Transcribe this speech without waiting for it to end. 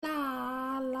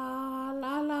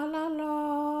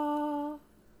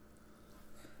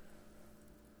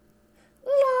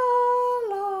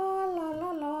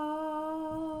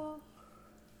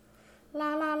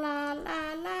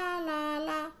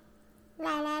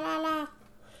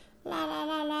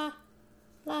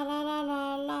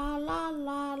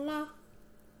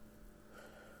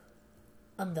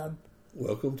I'm done.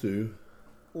 Welcome to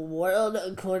World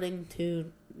according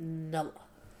to Noah.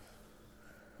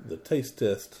 the Taste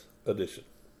Test edition.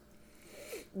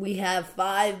 We have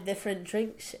 5 different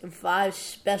drinks and 5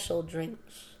 special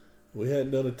drinks. We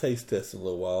hadn't done a taste test in a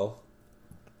little while,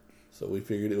 so we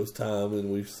figured it was time,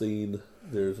 and we've seen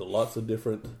there's lots of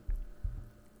different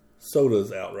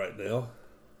sodas out right now.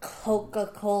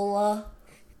 Coca-Cola,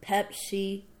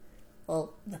 Pepsi.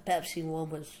 Well, the Pepsi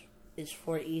one is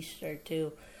for Easter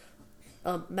too.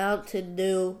 Mountain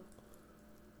Dew.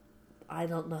 I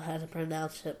don't know how to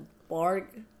pronounce it.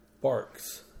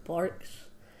 Barks.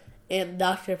 And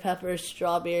Dr. Pepper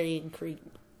strawberry and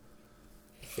cream.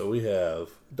 So we have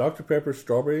Dr. Pepper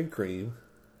Strawberry and Cream,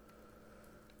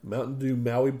 Mountain Dew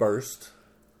Maui Burst,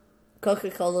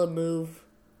 Coca-Cola Move,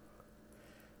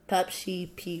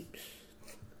 Pepsi Peeps,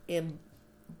 and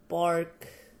Barks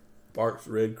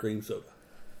Red Cream Soda.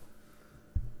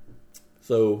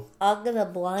 So I'm gonna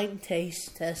blind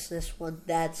taste test this one.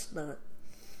 Dad's not.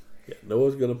 yeah,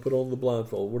 Noah's going to put on the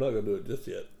blindfold. We're not going to do it just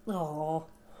yet. Aww.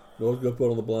 Noah's going to put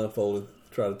on the blindfold and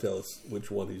try to tell us which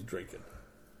one he's drinking.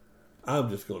 I'm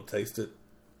just going to taste it.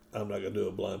 I'm not going to do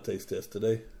a blind taste test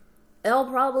today. It'll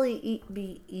probably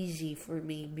be easy for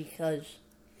me because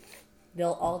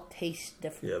they'll all taste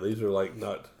different. Yeah, these are like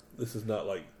not. This is not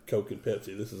like Coke and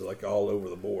Pepsi. This is like all over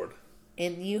the board.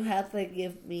 And you have to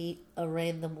give me a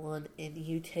random one, and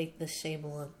you take the same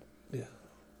one. Yeah,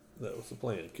 that was the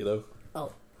plan, kiddo.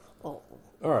 Oh. All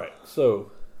right.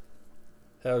 So,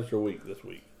 how's your week this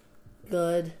week?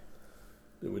 Good.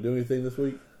 Did we do anything this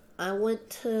week? I went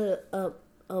to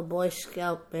a Boy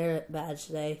Scout merit badge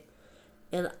day,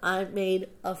 and I made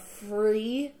a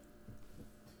free.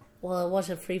 Well, it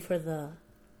wasn't free for the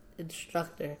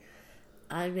instructor.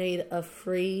 I made a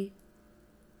free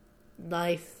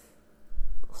knife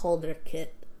holder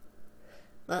kit.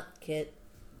 Not kit.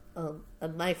 A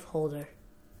knife holder.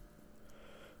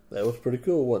 That was pretty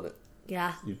cool, wasn't it?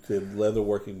 Yeah. You did leather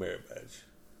working merit badge.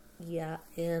 Yeah,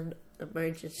 and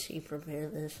emergency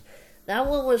preparedness. That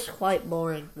one was quite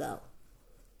boring, though.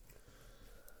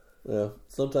 Well,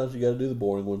 sometimes you got to do the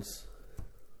boring ones.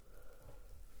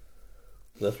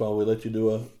 That's why we let you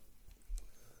do a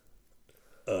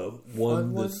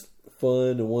one that's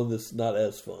fun and one that's not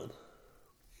as fun.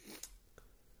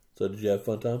 So, did you have a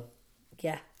fun time?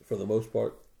 Yeah. For the most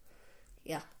part?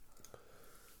 Yeah.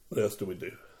 What else do we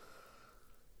do?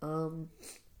 Go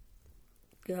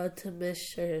to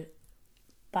Mr.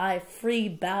 Buy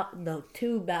free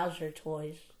 2 Bowser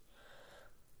toys.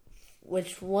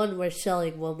 Which one we're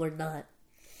selling, one we're not.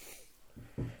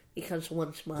 Because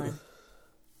one's mine.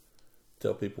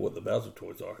 Tell people what the Bowser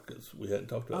toys are, because we hadn't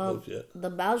talked about those yet. The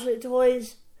Bowser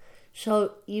toys,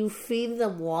 so you feed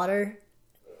them water,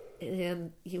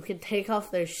 and you can take off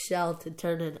their shell to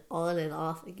turn it on and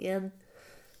off again.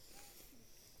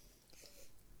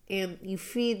 And you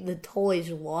feed the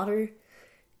toys water,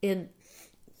 and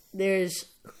there's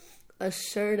a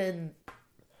certain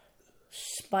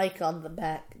spike on the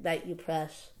back that you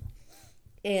press,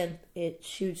 and it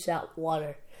shoots out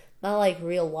water. Not like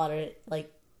real water,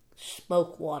 like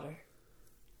smoke water.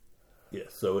 Yeah,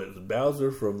 so it's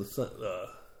Bowser from the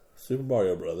Super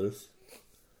Mario Brothers,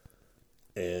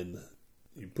 and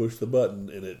you push the button,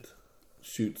 and it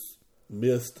shoots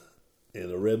mist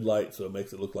and a red light, so it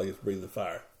makes it look like it's breathing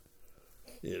fire.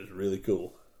 It is really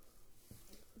cool.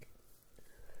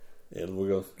 And we're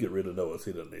going to get rid of Noah's.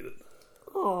 He doesn't need it.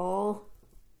 Aww.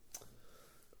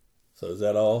 So is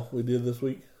that all we did this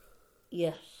week?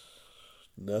 Yes.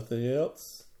 Nothing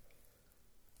else?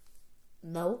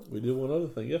 No. We did one other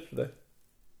thing yesterday.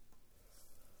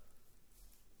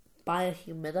 Buy a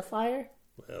humidifier?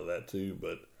 Well, that too,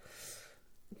 but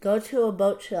Go to a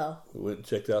boat show. we went and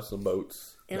checked out some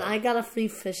boats. And I got a free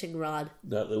fishing rod.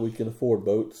 Not that we can afford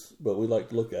boats, but we like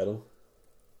to look at them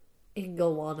And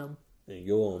go on them. and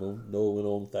go on them. Noah went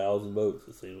on 1,000 boats,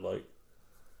 it seems like.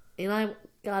 And I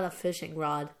got a fishing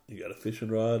rod. You got a fishing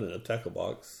rod and a tackle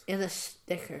box And a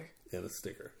sticker. and a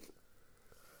sticker.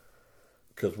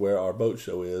 Because where our boat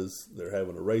show is, they're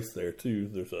having a race there too.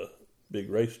 There's a big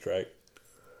racetrack,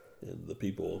 and the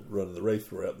people running the race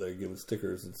were out there giving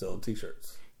stickers and selling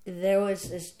T-shirts. There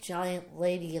was this giant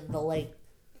lady in the lake.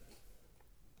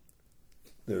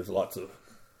 There's lots of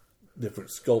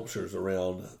different sculptures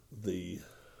around the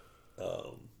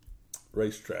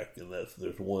racetrack, and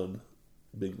there's one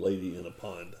big lady in a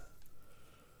pond.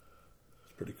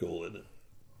 It's pretty cool, isn't it?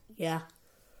 Yeah.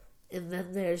 And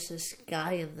then there's this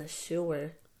guy in the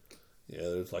sewer. Yeah,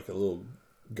 there's like a little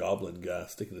goblin guy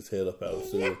sticking his head up out of the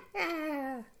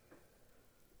sewer.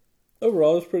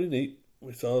 Overall, it's pretty neat.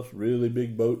 We saw this really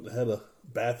big boat that had a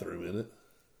bathroom in it.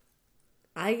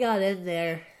 I got in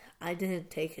there. I didn't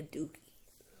take a dookie.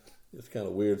 It's kind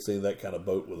of weird seeing that kind of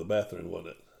boat with a bathroom,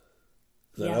 wasn't it?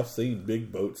 Now, Yeah. I've seen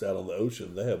big boats out on the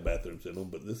ocean. They have bathrooms in them,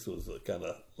 but this was a kind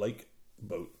of lake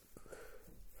boat.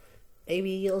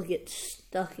 Maybe you'll get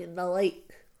stuck in the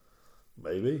lake.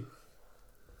 Maybe.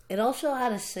 It also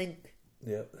had a sink.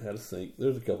 Yep, had a sink.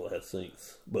 There's a couple that had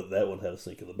sinks, but that one had a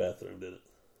sink in the bathroom, didn't it?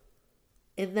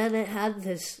 And then it had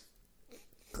this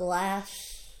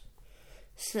glass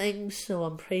thing, so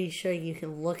I'm pretty sure you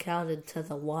can look out into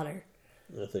the water.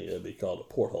 I think that'd be called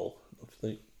a porthole, don't you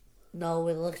think? No,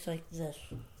 it looks like this.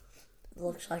 It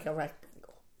looks like a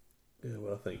rectangle. Yeah,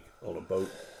 well, I think on a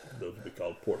boat, those would be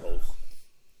called portholes.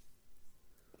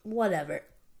 Whatever.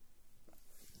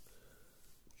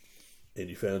 And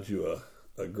you found you a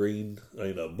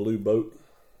blue boat?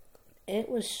 It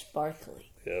was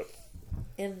sparkly. Yep.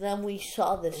 And then we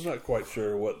saw this. I'm not quite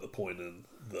sure what the point in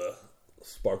the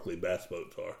sparkly bass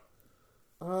boats are.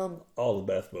 All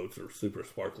the bass boats are super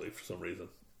sparkly for some reason.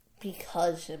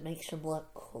 Because it makes them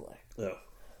look cooler. Oh.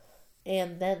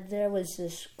 And then there was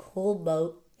this cool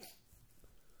boat.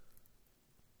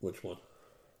 Which one?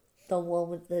 The one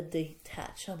with the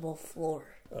detachable floor.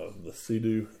 Oh, the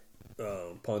Sea-Doo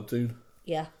pontoon.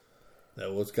 Yeah.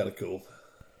 That was kind of cool.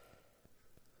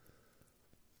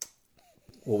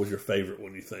 What was your favorite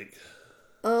one, you think?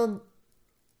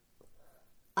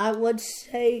 I would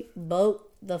say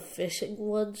boat, the fishing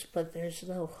ones, but there's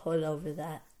no hood over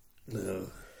that.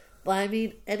 No. But I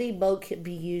mean, any boat can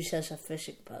be used as a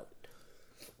fishing boat.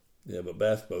 Yeah, but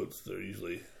bass boats, they're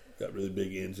usually got really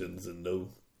big engines and no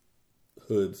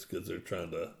hoods because they're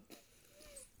trying to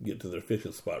get to their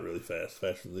fishing spot really fast,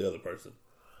 faster than the other person.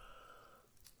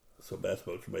 So bass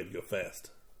boats are made to go fast.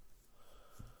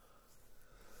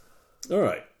 All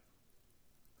right.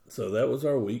 So that was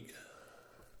our week.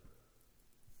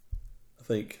 I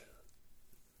think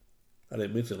I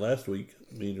didn't mention last week,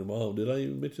 me and your mom. Did I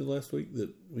even mention last week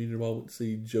that me and your mom went to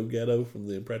see Joe Gatto from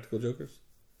the Impractical Jokers?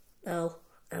 No,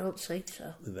 I don't think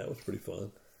so. And that was pretty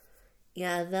fun.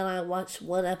 Yeah, and then I watched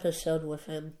one episode with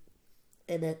him,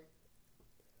 and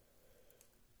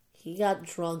he got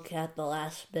drunk at the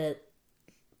last bit.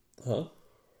 Huh?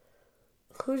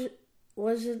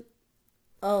 Was it?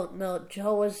 Oh, no,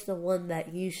 Joe was the one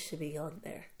that used to be on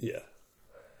there. Yeah.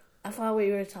 I thought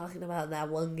we were talking about that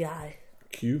one guy.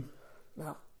 Q?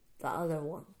 No, the other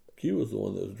one. Q was the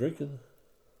one that was drinking.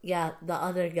 Yeah, the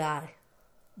other guy.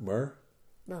 Murr?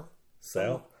 No.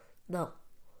 Sal? No.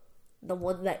 The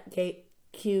one that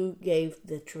Q gave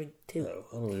the drink to. No,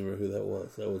 I don't remember who that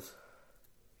was. That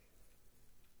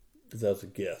was a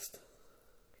guest.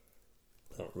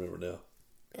 I don't remember now.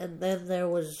 And then there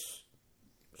was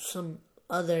some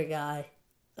other guy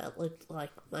that looked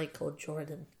like Michael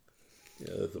Jordan.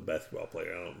 Yeah, that's a basketball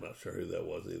player. I'm not sure who that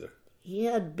was either. He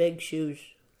had big shoes.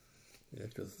 Yeah,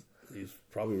 because he's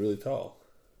probably really tall.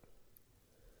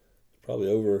 He's probably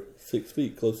over 6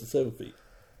 feet, close to 7 feet.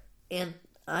 And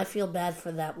I feel bad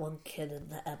for that one kid in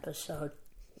the episode.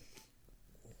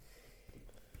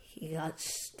 He got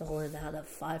stolen out of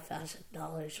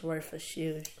 $5,000 worth of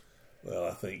shoes. Well,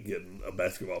 I think getting a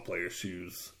basketball player's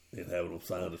shoes and having them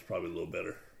signed is probably a little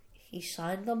better. He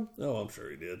signed them? Oh, I'm sure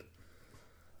he did.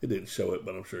 He didn't show it,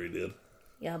 but I'm sure he did.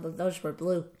 Yeah, but those were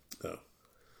blue. Oh.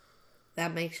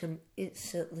 That makes him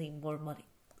instantly more money.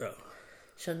 Oh.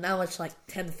 So now it's like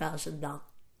 $10,000.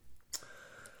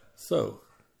 So.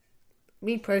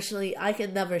 Me personally, I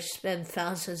can never spend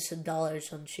thousands of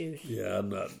dollars on shoes. Yeah, I'm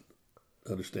not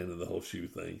understanding the whole shoe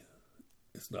thing.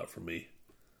 It's not for me.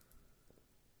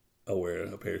 I wear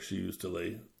a pair of shoes till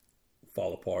they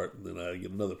fall apart, and then I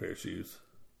get another pair of shoes.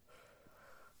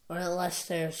 Or unless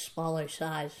they're a smaller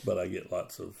size. But I get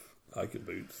lots of hiking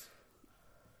boots.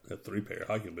 I have 3 pair of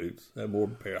hiking boots. I have more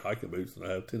pair of hiking boots than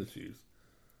I have tennis shoes.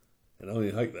 And I don't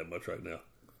even hike that much right now.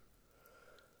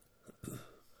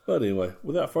 But anyway,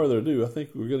 without further ado, I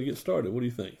think we're going to get started. What do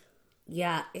you think?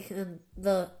 Yeah, and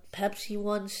the Pepsi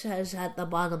one says at the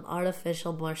bottom,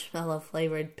 artificial marshmallow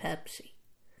flavored Pepsi.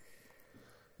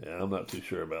 Yeah, I'm not too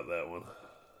sure about that one.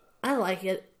 I like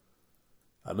it.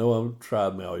 I know I've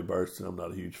tried Maui Burst, and I'm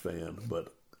not a huge fan,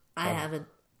 but I haven't.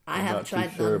 I I'm have not tried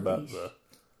too sure none of about these.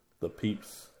 the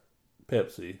Peeps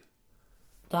Pepsi.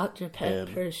 Dr.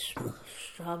 Pepper's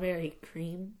strawberry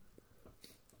cream.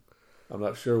 I'm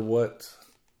not sure what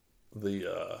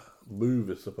the move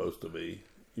is supposed to be.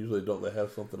 Usually, don't they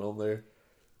have something on there?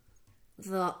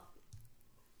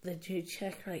 Did you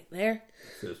check right there?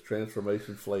 It says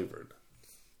transformation flavored.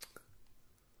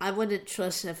 I wouldn't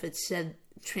trust if it said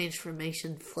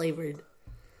transformation flavored.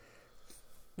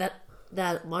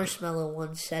 That marshmallow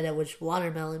one said it was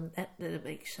watermelon. That didn't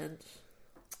make sense.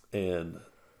 And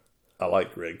I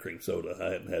like red cream soda. I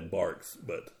hadn't had Barks,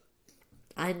 but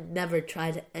I never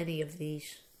tried any of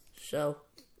these, so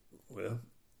well,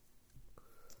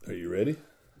 are you ready?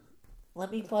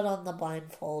 let me put on the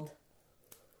blindfold.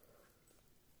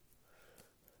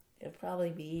 It'd probably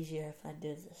be easier if I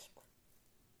do this.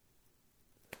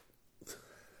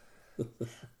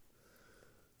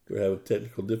 We're having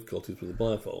technical difficulties with the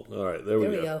blindfold. All right, there we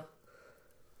Here we go.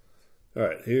 go. All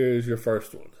right, here's your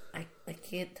first one. I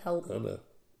can't tell. Oh no,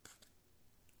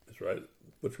 it's right.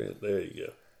 Put your hand. There you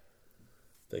go.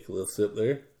 Take a little sip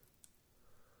there.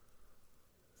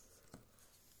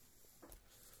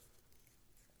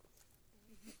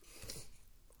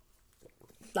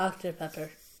 Dr. Pepper.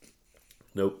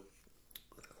 Nope.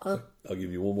 Huh? I'll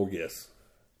give you one more guess.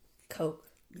 Coke.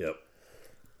 Yep.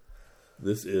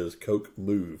 This is Coke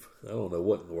Move. I don't know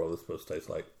what in the world it's supposed to taste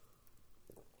like.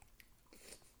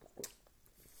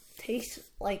 Tastes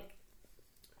like...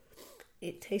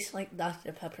 It tastes like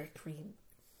Dr. Pepper cream.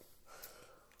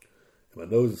 My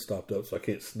nose is stopped up, so I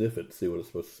can't sniff it to see what it's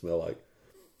supposed to smell like.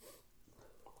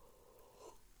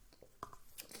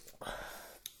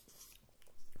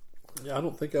 Yeah, I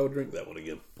don't think I would drink that one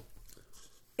again.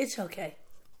 It's okay.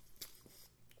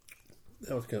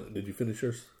 That was kind of... Did you finish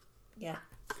yours? Yeah.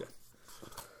 Okay.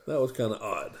 That was kind of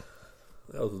odd.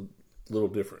 That was a little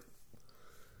different.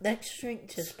 Next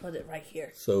drink, just put it right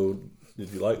here. So, did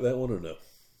you like that one or no?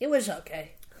 It was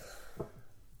okay.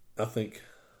 I think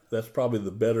that's probably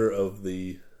the better of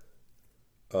the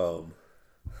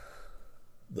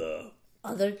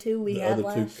Other two we the had other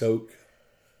last. two Coke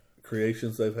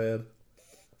creations they've had.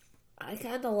 I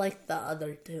kind of like the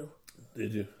other two.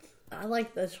 Did you? I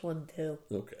like this one too.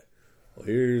 Okay. Well,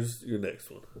 here's your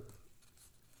next one.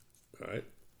 All right.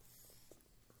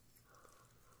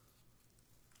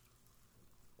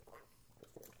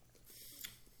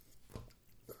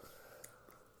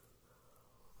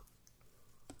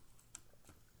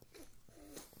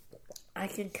 I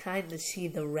can kind of see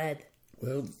the red.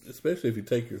 Well, especially if you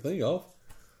take your thing off.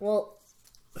 Well,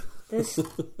 this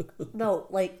no,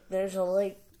 like there's a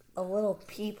little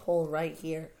peephole right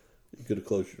here. You could have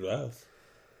closed your eyes.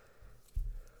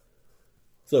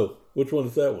 So, which one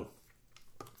is that one?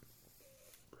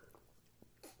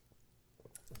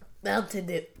 Mountain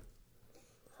Dew.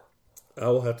 I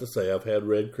will have to say I've had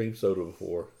red cream soda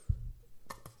before.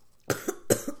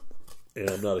 And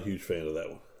I'm not a huge fan of that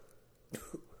one.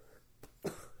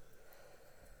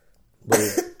 But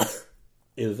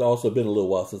it has also been a little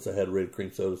while since I had red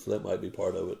cream soda, so that might be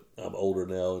part of it. I'm older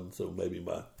now, and so maybe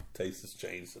my taste has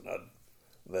changed, and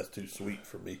that's too sweet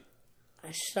for me.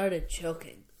 I started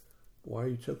choking. Why are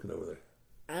you choking over there?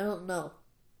 I don't know.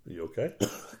 Are you okay?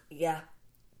 Yeah.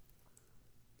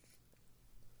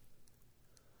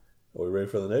 Are we ready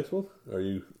for the next one? Or are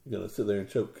you going to sit there and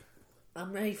choke?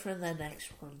 I'm ready for the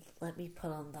next one. Let me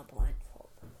put on the blindfold.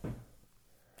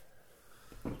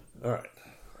 All right.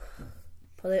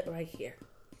 Put it right here.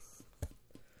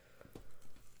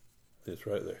 It's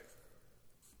right there.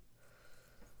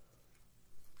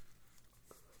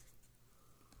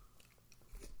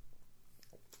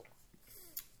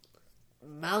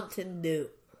 Mountain Dew.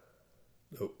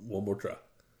 Oh, one more try.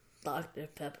 Dr.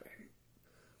 Pepper.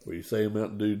 Were you saying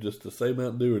Mountain Dew just to say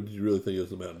Mountain Dew, or did you really think it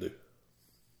was a Mountain Dew?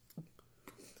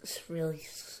 It's really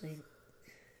sweet.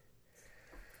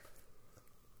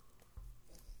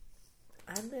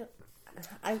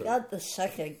 I got the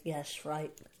second guess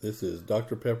right. This is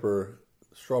Dr. Pepper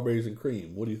Strawberries and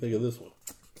Cream. What do you think of this one?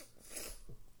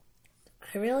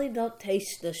 I really don't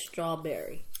taste the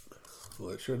strawberry. Well,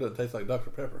 it sure doesn't taste like Dr.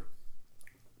 Pepper.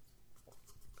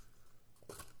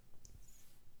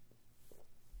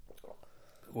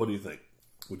 What do you think?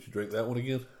 Would you drink that one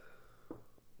again?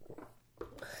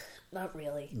 Not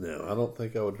really. No, I don't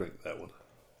think I would drink that one.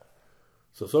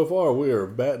 So far we are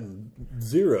batting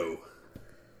 0.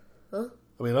 Huh?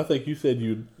 I mean, I think you said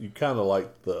you kind of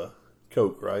liked the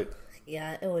Coke, right?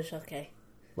 Yeah, it was okay.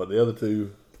 But the other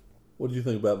two, what did you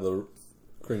think about the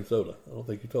cream soda? I don't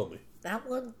think you told me. That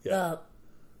one? Yeah.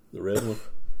 The red one?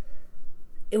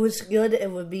 It was good.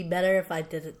 It would be better if I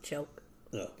didn't choke.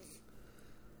 No.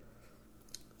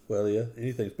 Well, yeah,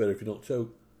 anything's better if you don't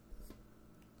choke.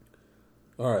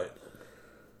 All right.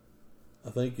 I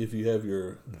think if you have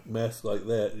your mask like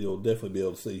that, you'll definitely be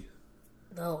able to see.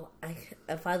 No,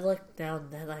 if I look down,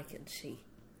 then I can see.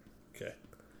 Okay.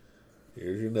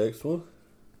 Here's your next one.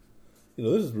 You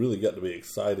know, this has really got to be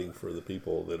exciting for the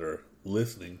people that are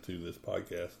listening to this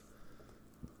podcast.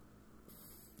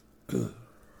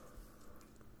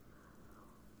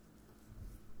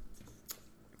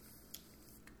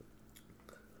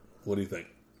 What do you think?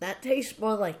 That tastes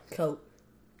more like Coke.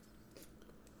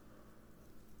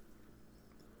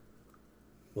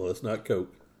 Well, it's not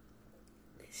Coke.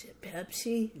 Is it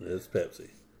Pepsi? It's Pepsi.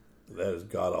 That is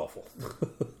god awful.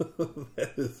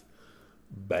 That is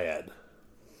bad.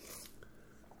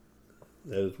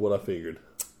 That is what I figured.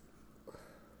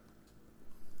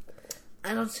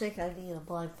 I don't think I need a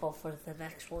blindfold for the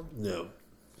next one. No.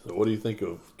 So what do you think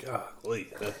of... Golly,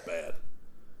 that's bad.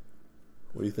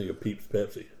 What do you think of Peeps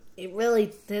Pepsi? It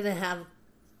really didn't have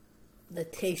the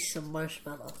taste of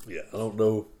marshmallow. Yeah, I don't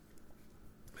know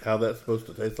how that's supposed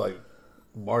to taste like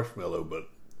marshmallow, but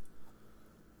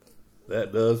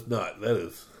that does not. That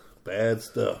is bad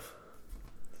stuff.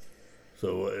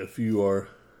 So if you are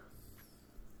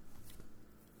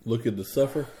looking to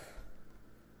suffer,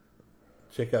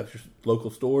 check out your local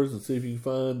stores and see if you can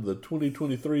find the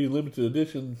 2023 limited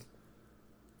edition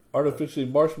artificially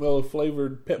marshmallow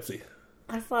flavored Pepsi.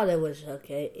 I thought it was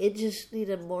okay. It just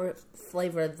needed more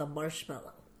flavor of the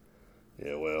marshmallow.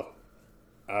 Yeah, well,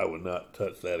 I would not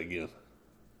touch that again.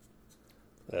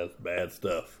 That's bad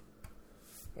stuff.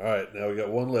 All right, now we got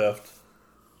one left.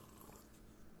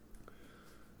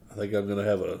 I think I'm going to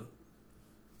have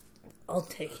I'll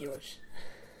take yours.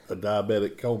 a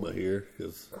diabetic coma here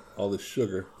because all this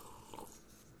sugar.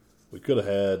 We could have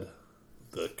had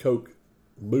the Coke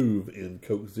Move in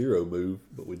Coke Zero Move,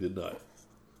 but we did not.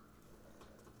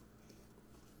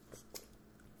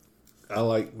 I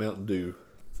like Mountain Dew,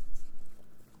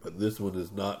 but this one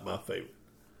is not my favorite.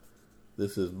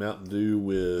 This is Mountain Dew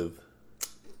with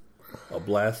a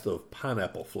blast of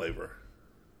pineapple flavor.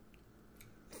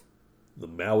 The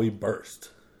Maui Burst.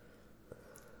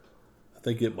 I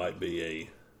think it might be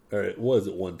or it was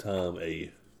at one time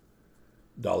a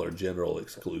Dollar General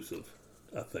exclusive,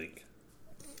 I think.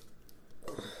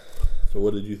 So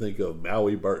what did you think of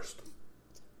Maui Burst?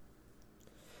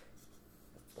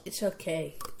 It's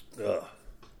okay. Ugh.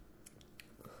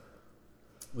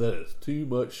 That is too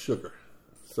much sugar.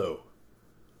 So,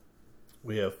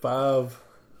 we have 5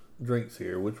 drinks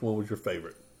here. Which one was your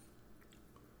favorite?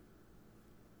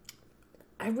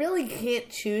 I really can't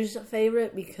choose a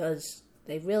favorite because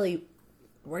they really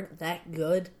weren't that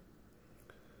good.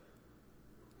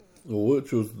 Well,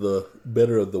 which was the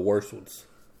better of the worst ones?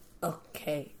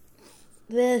 Okay.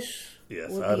 This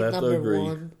Yes, would I'd be have to number agree.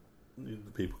 1.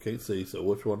 The people can't see, so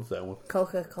which one is that one?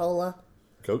 Coca-Cola.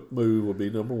 Coke Move would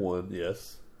be number 1,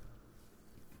 yes.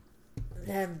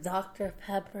 Then Dr.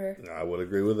 Pepper. I would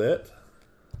agree with that.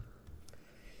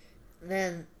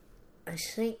 Then I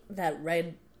think that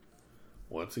red.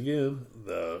 Once again,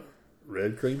 the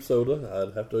red cream soda,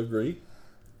 I'd have to agree.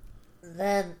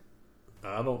 Then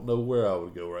I don't know where I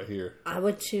would go right here. I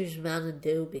would choose Mountain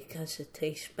Dew because it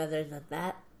tastes better than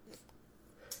that.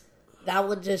 That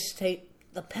would just take...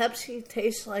 The Pepsi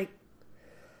tastes like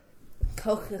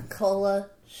Coca-Cola,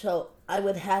 so I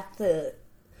would have to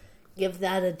give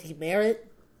that a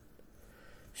demerit.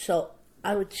 So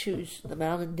I would choose the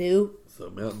Mountain Dew. So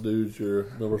Mountain Dew's your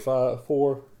number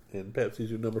 4, and Pepsi's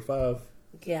your number 5.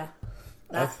 Yeah.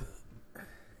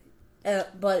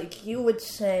 But you would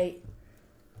say...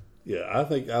 Yeah, I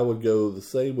think I would go the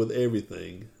same with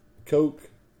everything. Coke,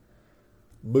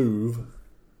 Move,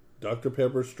 Dr.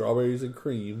 Pepper, Strawberries and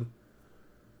Cream,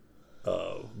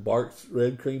 Barks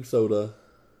Red Cream Soda.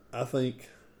 I think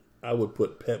I would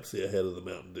put Pepsi ahead of the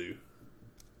Mountain Dew.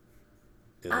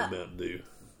 In the Mountain Dew.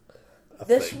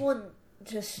 This one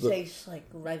just tastes like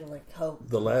regular Coke.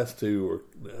 The last two were...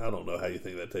 I don't know how you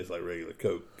think that tastes like regular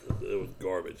Coke. It was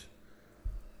garbage.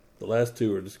 The last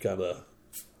two are just kind of...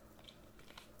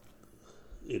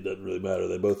 It doesn't really matter.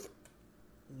 They're both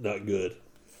not good.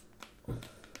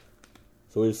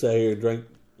 So we sat here and drank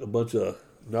a bunch of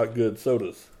not good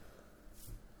sodas.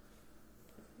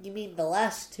 You mean the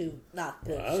last two not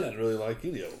good? I didn't really like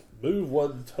any of them. Move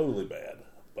wasn't totally bad,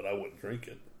 but I wouldn't drink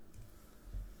it.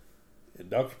 And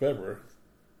Dr. Pepper,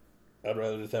 I'd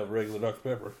rather just have a regular Dr.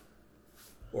 Pepper.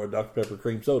 Or a Dr. Pepper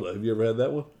cream soda. Have you ever had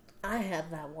that one? I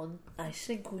had that one. I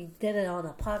think we did it on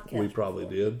a podcast. We probably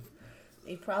did.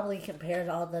 We probably compared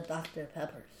all the Dr.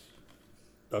 Peppers.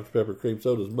 Dr. Pepper cream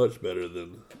soda is much better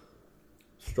than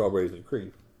strawberries and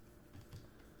cream.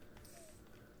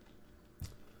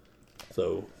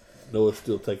 So, Noah's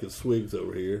still taking swigs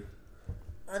over here.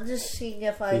 I'm just seeing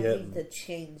if I need to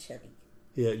change any.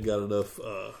 He hadn't got enough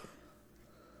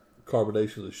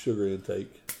carbonation of sugar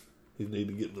intake. He's need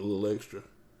to get a little extra.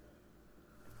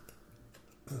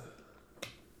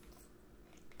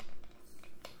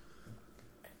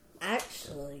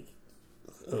 Actually...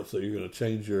 Oh, so you're going to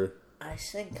change your... I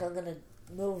think I'm going to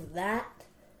move that.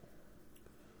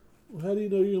 Well, how do you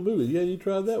know you're going to move it? You haven't even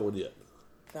tried that one yet.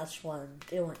 That's what I'm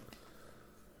doing.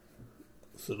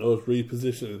 So Noah's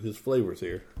repositioning his flavors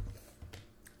here.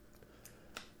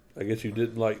 I guess you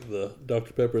didn't like the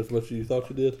Dr. Pepper as much as you thought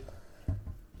you did?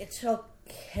 It's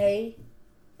okay,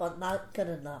 but not good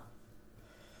enough.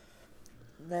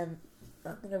 Then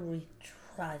I'm going to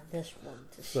retry this one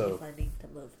to see if I need to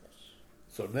move this.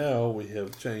 So now we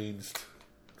have changed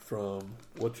from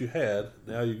what you had.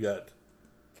 Now you got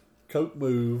Coke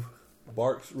Move,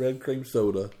 Barks Red Cream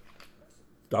Soda,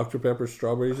 Dr. Pepper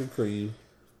Strawberries and Cream.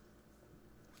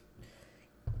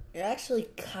 You're actually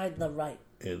kind of right.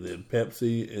 And then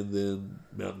Pepsi, and then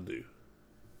Mountain Dew.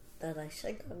 Then I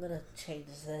think I'm going to change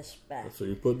this back. So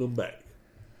you're putting them back.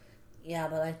 Yeah,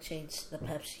 but I changed the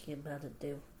Pepsi and Mountain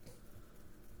Dew.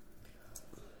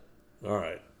 All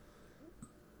right.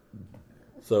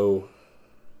 So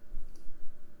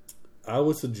I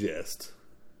would suggest,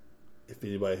 if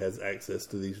anybody has access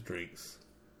to these drinks,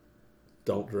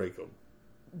 don't drink them.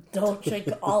 Don't drink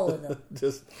all of them.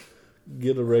 Just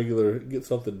get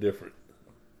something different.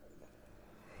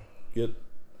 Get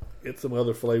some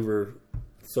other flavor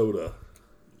soda.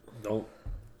 Don't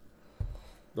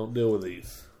deal with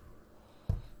these.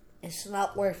 It's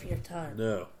not worth your time.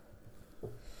 No.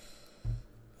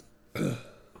 All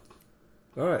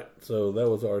right, so that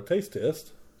was our taste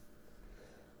test.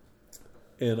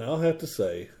 And I'll have to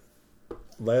say,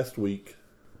 last week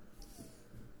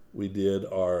we did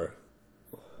our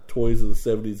toys of the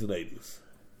 70s and 80s.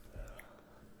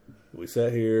 We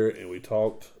sat here and we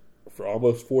talked for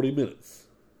almost 40 minutes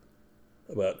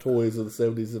about toys of the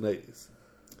 70s and 80s.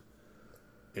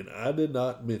 And I did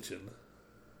not mention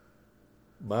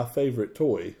my favorite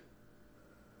toy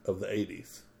of the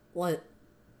 80s. What?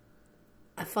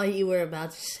 I thought you were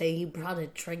about to say you brought a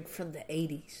drink from the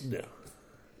 80s. No.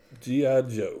 G.I.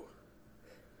 Joe.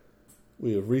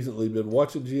 We have recently been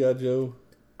watching G.I. Joe.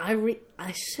 I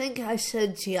think I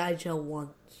said G.I. Joe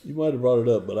once. You might have brought it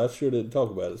up, but I sure didn't talk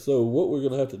about it. So what we're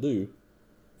going to have to do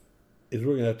is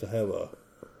we're going to have a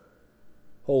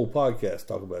whole podcast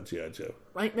talking about G.I. Joe.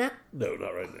 Right now? No,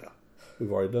 not right now.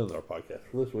 We've already done our podcast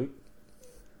for this week.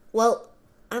 Well,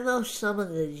 I know some of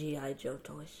the G.I. Joe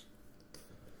toys.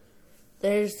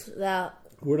 There's that.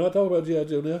 We're not talking about G.I.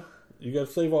 Joe now. You got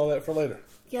to save all that for later.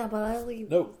 Yeah, but I only.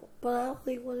 Nope. But I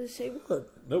only want to say one.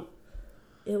 Nope.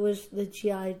 It was the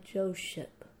G.I. Joe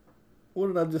ship. What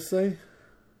did I just say?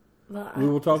 But We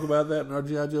will talk about that in our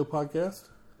G.I. Joe podcast.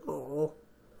 Oh.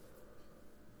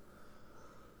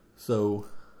 So,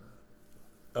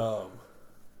 so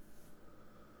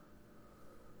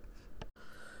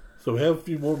we have a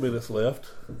few more minutes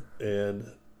left,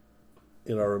 and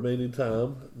in our remaining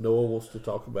time, Noah wants to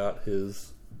talk about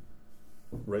his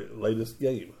latest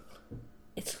game.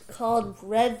 It's called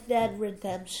Red Dead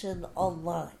Redemption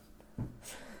Online.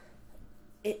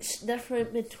 It's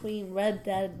different between Red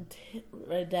Dead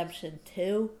Redemption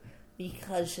 2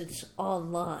 because it's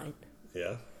online.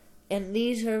 Yeah. And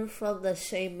these are from the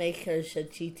same makers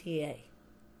of GTA.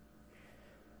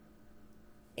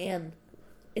 And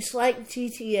it's like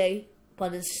GTA,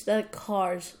 but instead of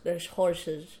cars, there's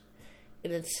horses.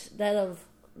 And instead of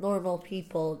normal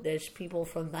people, there's people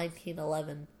from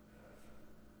 1911.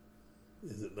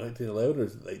 Is it 1911 or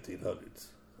is it 1800s?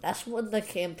 That's when the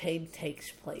campaign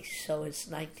takes place, so it's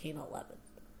 1911.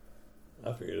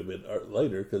 I figured it would have been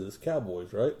later because it's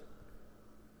cowboys, right?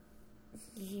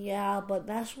 Yeah, but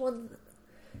that's when...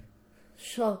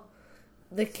 So,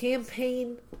 the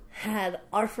campaign had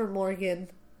Arthur Morgan,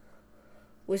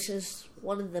 which is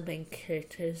one of the main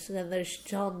characters, and then there's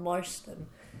John Marston.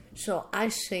 So I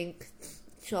think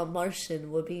John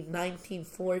Marston would be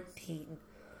 1914.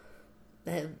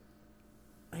 And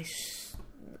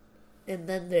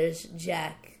then there's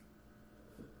Jack,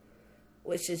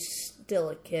 which is still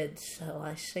a kid, so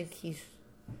I think he's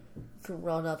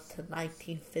grown up to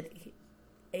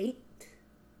 1958.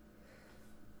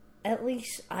 At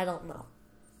least, I don't know.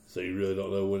 So you really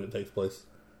don't know when it takes place?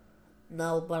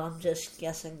 No, but I'm just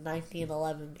guessing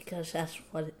 1911 because that's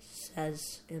what it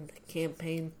says in the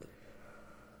campaign.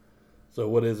 So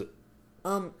what is it?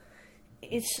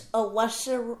 It's a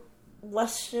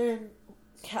Western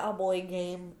cowboy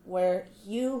game where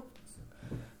you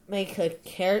make a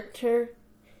character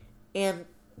and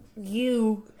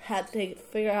you have to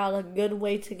figure out a good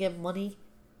way to get money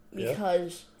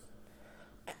because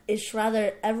it's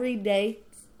rather every day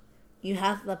you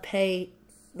have to pay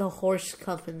the horse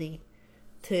company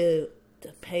to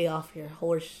pay off your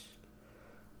horse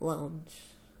loans,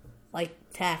 like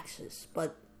taxes,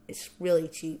 but it's really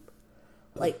cheap,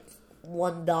 like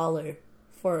 $1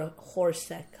 for a horse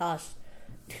that costs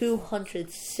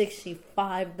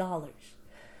 $265.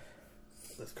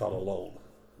 That's called a loan.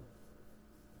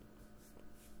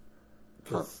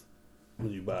 Because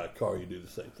when you buy a car, you do the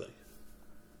same thing.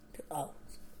 Oh,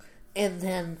 and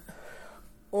then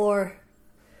Or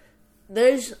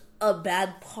there's a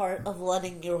bad part of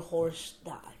letting your horse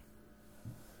die.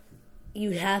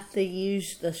 You have to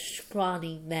use the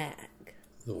scrawny nag.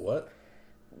 The what?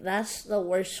 That's the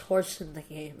worst horse in the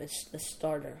game. It's the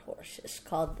starter horse. It's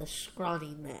called the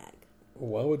scrawny nag.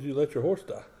 Why would you let your horse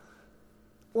die?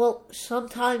 Well,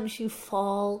 sometimes you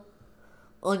fall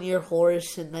on your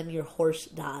horse and then your horse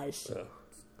dies. Oh.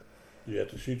 You have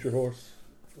to shoot your horse?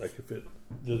 Like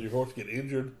does your horse get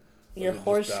injured? Your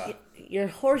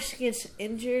horse gets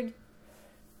injured,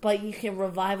 but you can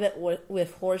revive it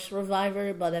with Horse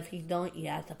Reviver, but if you don't, you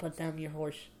have to put down your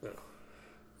horse. Oh.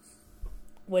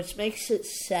 Which makes it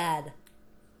sad.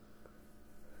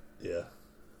 Yeah.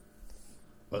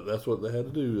 But that's what they had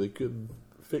to do. They couldn't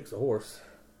fix a horse.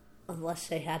 Unless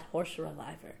they had Horse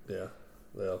Reviver. Yeah.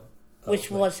 Well,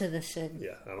 which wasn't a sin.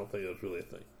 Yeah, I don't think it was really a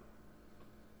thing.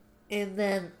 And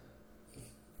then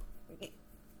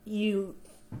you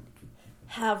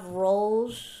have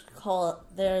roles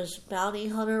there's bounty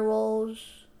hunter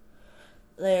roles.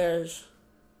 There's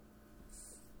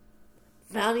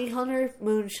bounty hunter,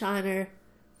 moonshiner,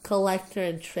 collector,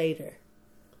 and trader.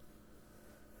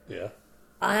 Yeah.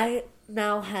 I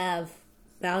now have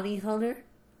bounty hunter,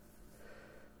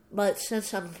 but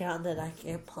since I'm grounded, I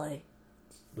can't play.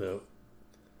 No.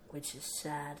 Which is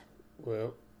sad.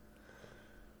 Well,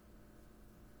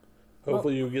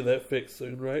 hopefully you'll get that fixed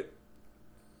soon, right?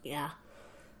 Yeah.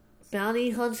 Bounty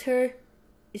hunter,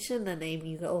 it's in the name.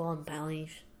 You go on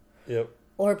bounties. Yep.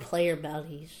 Or player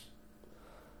bounties.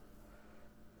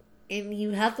 And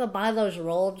you have to buy those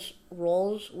rolls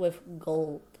with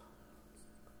gold.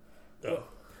 Oh.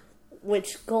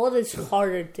 Which gold is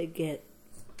harder to get.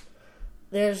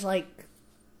 There's and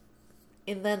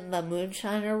then the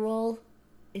moonshiner roll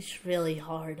is really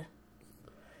hard.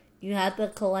 You have to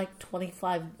collect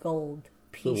 25 gold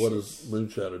pieces. So what does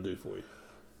moonshiner do for you?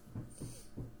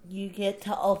 You get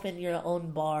to open your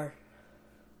own bar.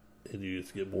 And you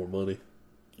just get more money?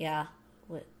 Yeah.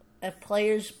 If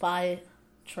players buy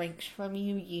drinks from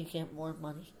you, you get more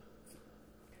money.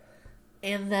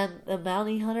 And then the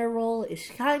bounty hunter roll is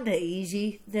kind of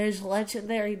easy. There's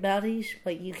legendary bounties,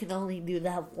 but you can only do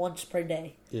that once per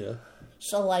day. Yeah.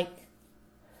 So,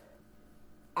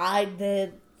 I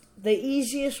did... The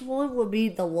easiest one would be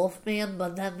the Wolfman,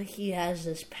 but then he has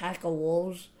this pack of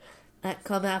wolves that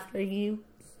come after you.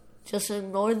 Just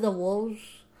ignore the wolves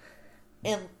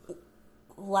and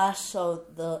knock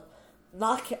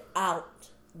out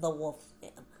the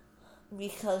Wolfman,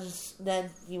 because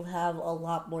then you have a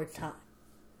lot more time.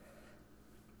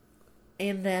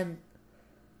 And then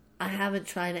I haven't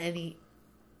tried any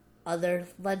other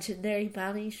legendary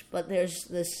bounties, but there's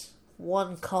this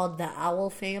one called the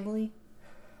Owl Family,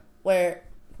 where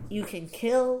you can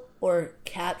kill or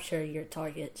capture your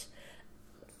targets.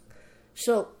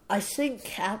 So I think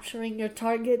capturing your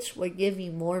targets would give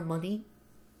you more money,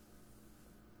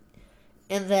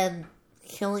 and then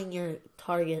killing your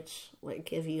targets would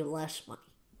give you less money.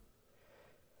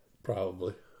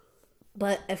 Probably.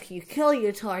 But if you kill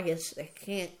your targets, they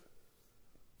can't,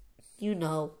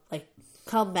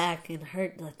 come back and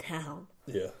hurt the town.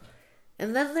 Yeah.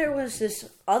 And then there was this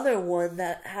other one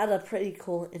that had a pretty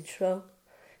cool intro.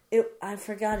 I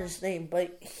forgot his name,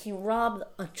 but he robbed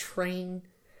a train,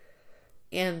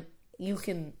 and he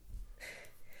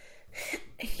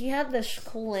had this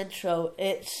cool intro.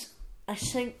 I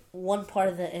think one part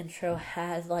of the intro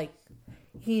had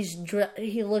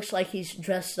he looks like he's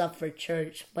dressed up for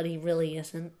church, but he really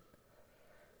isn't.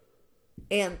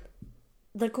 And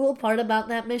the cool part about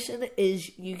that mission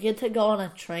is you get to go on a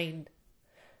train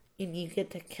and you get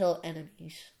to kill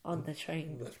enemies on the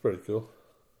train. That's pretty cool.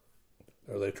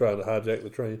 Are they trying to hijack the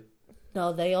train?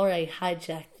 No, they already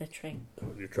hijacked the train.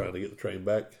 You're trying to get the train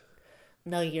back?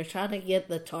 No, you're trying to get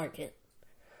the target.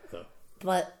 No.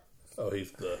 But... Oh,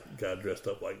 he's the guy dressed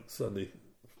up like Sunday,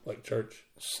 like church?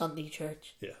 Sunday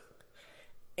church. Yeah.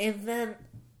 And then...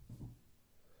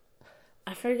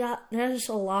 I forgot, there's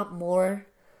a lot more.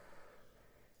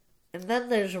 And then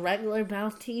there's regular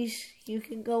bounties you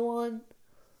can go on,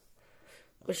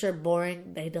 which are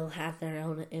boring. They don't have their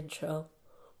own intro.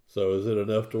 So is it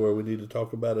enough to where we need to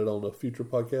talk about it on a future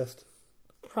podcast?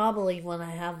 Probably when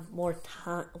I have more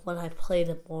time, when I played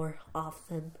it more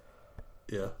often.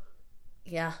 Yeah.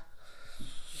 Yeah.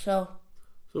 So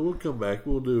we'll come back.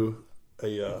 We'll do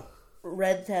a...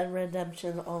 Red Dead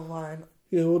Redemption Online.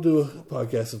 Yeah, we'll do a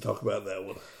podcast and talk about that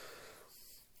one.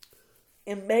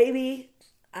 And maybe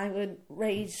I would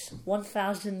raise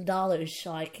 $1,000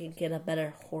 so I can get a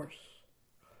better horse.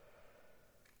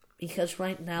 Because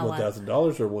right now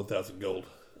 $1,000 or 1,000 gold?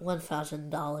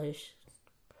 $1,000.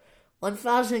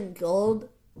 1,000 gold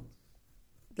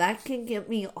that can get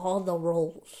me all the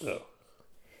roles. Oh.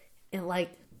 And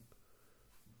like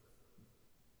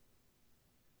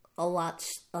a lot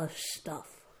of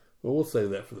stuff. Well, we'll save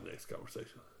that for the next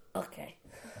conversation. Okay.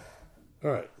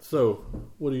 All right. So,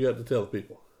 what do you got to tell the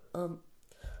people?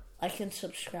 Like and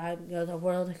subscribe. Go to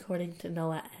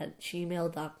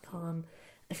worldaccordingtonoah@gmail.com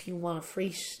if you want a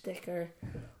free sticker.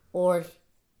 Or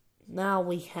now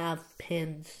we have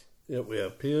pins. Yep, we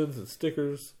have pins and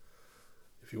stickers.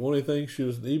 If you want anything, shoot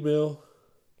us an email.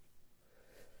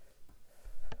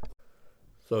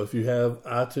 So if you have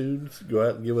iTunes, go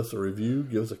out and give us a review.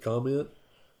 Give us a comment.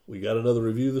 We got another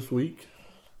review this week.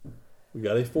 We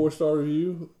got a 4-star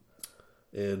review.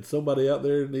 And somebody out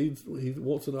there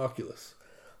wants an Oculus.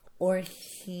 Or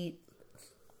he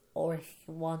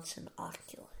wants an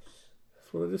Oculus.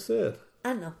 That's what I just said.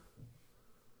 I know.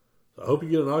 So I hope you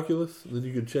get an Oculus, and then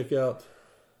you can check out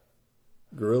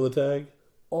Gorilla Tag.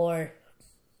 Or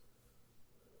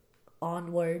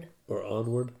Onward.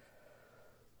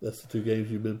 That's the 2 games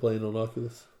you've been playing on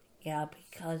Oculus? Yeah,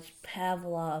 because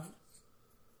Pavlov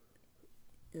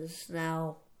is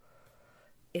now...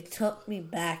 It took me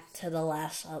back to the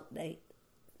last update.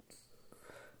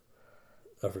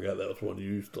 I forgot that was one you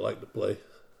used to like to play.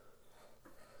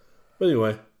 But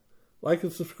anyway, like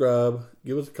and subscribe.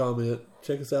 Give us a comment.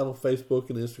 Check us out on Facebook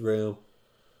and Instagram.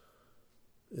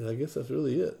 And I guess that's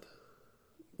really it.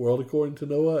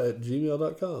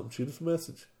 worldaccordingtonoah@gmail.com. Shoot us a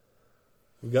message.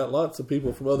 We've got lots of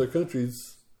people from other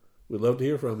countries. We'd love to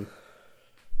hear from you.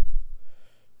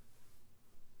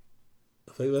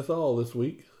 I think that's all this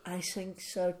week. I think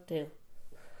so too.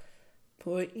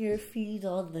 Put your feet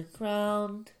on the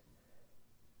ground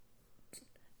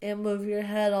and move your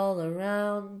head all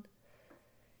around.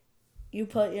 You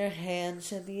put your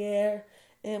hands in the air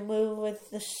and move with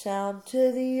the sound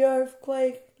to the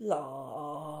earthquake.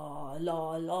 La,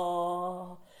 la,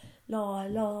 la, la,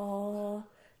 la.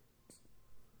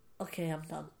 Okay, I'm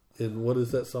done. And what is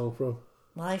that song from?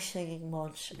 My Singing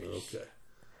Monsters. Okay.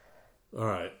 All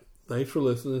right. Thanks for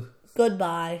listening.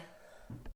 Goodbye.